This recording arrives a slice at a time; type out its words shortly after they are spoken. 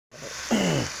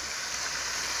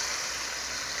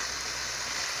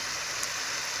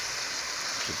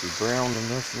should be browned in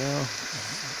this now.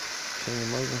 Turn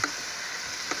them over.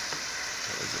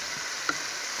 What is it?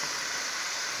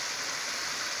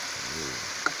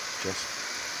 Just,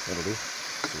 that'll do.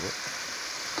 See what?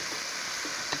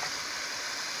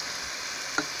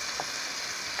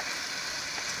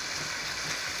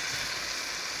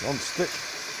 Non-stick.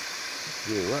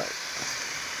 Yeah, right.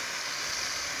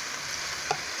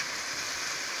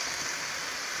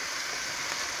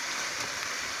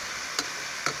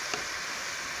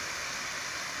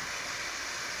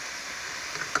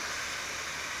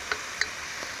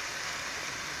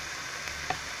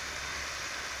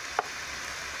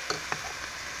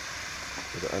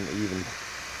 Bit of uneven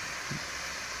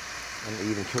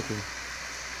cooking.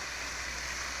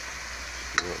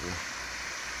 I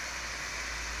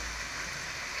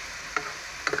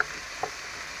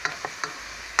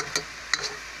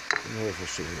don't know if I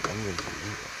should have onions in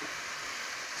there.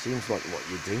 Seems like what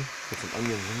you do. Put some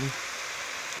onions in there.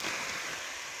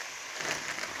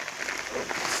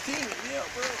 Steam it, yeah,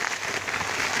 bro.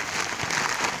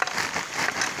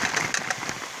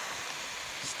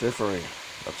 Stir fry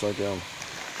upside down.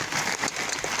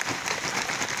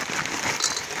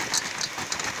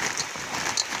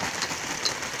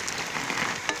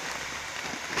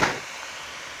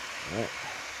 Alright.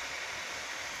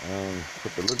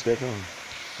 Put the lid back on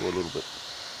for a little bit.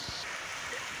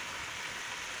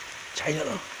 China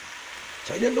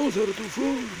knows how to do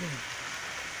food.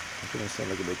 I'm gonna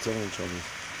sound like an Italian Chinese.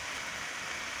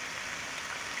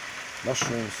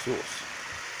 Mushroom sauce.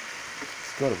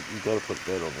 You gotta put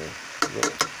that on there.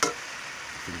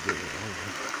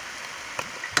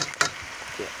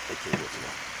 Yeah, okay, that's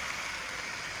enough.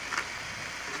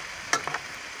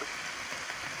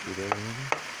 Get that in.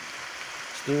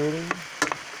 Stir it in.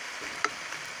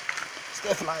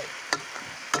 Stir fry.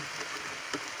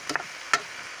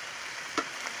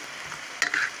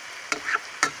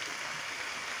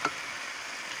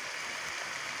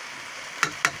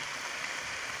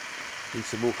 Need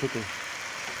some more cooking.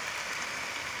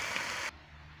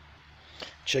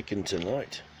 Chicken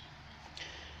tonight.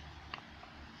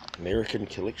 American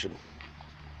Collection.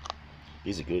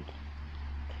 These are good.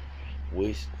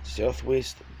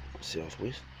 Southwest.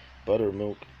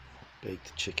 Buttermilk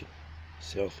baked chicken.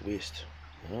 Southwest.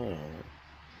 Oh.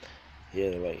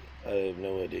 Yeah, like, I have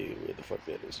no idea where the fuck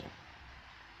that is.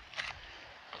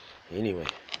 Anyway.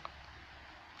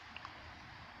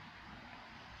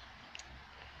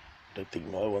 Don't think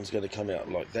my one's going to come out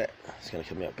like that. It's going to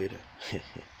come out better.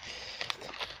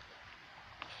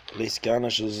 Less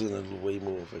garnishes and it'll way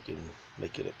more if I can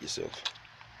make it up yourself.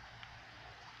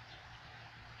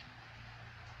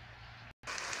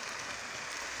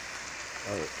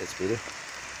 Oh, that's better.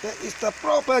 That is the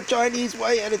proper Chinese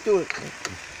way how to do it.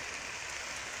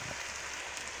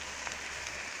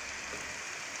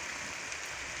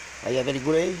 Are you very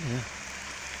good, eh?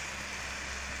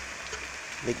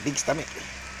 Yeah. Big stomach.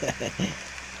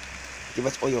 Give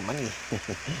us all your money.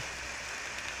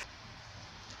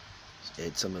 Let's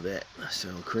add some of that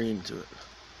sour cream to it.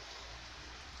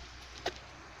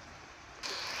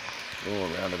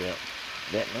 Oh, around about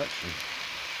that much.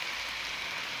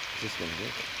 Is this going to do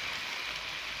it?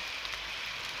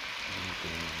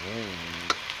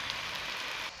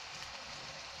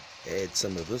 Add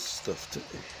some of this stuff too.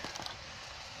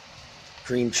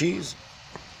 Cream cheese.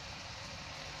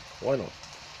 Why not?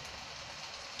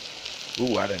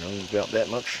 Ooh, I don't know about that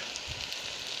much.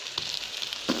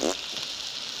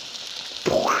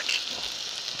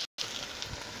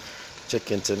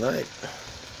 Chicken tonight.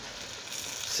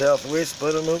 Southwest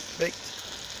buttermilk baked.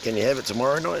 Can you have it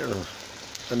tomorrow night? Or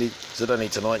is it only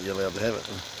tonight you're allowed to have it?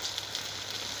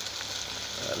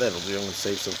 That'll do. I'm going to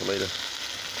save some for later.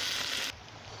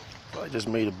 I just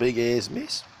made a big ass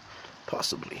mess.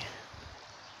 Possibly.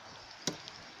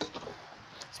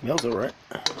 Smells alright.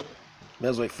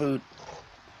 Smells like food.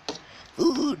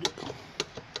 Food.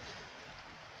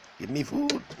 Give me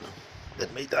food.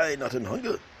 Let me die not in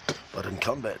hunger, but in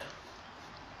combat.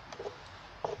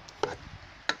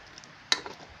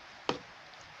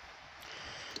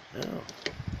 Now.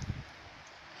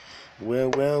 Well,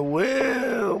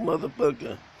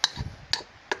 motherfucker.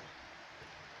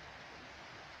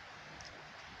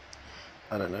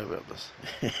 I don't know about this.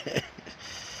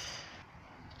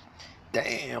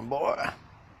 Damn, boy.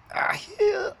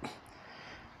 Yeah.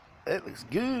 That looks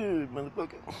good,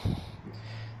 motherfucker.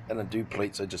 I don't do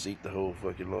plates, I just eat the whole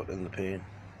fucking lot in the pan.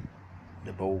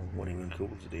 The bowl, what even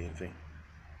calls the damn thing.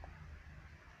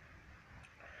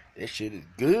 That shit is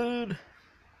good.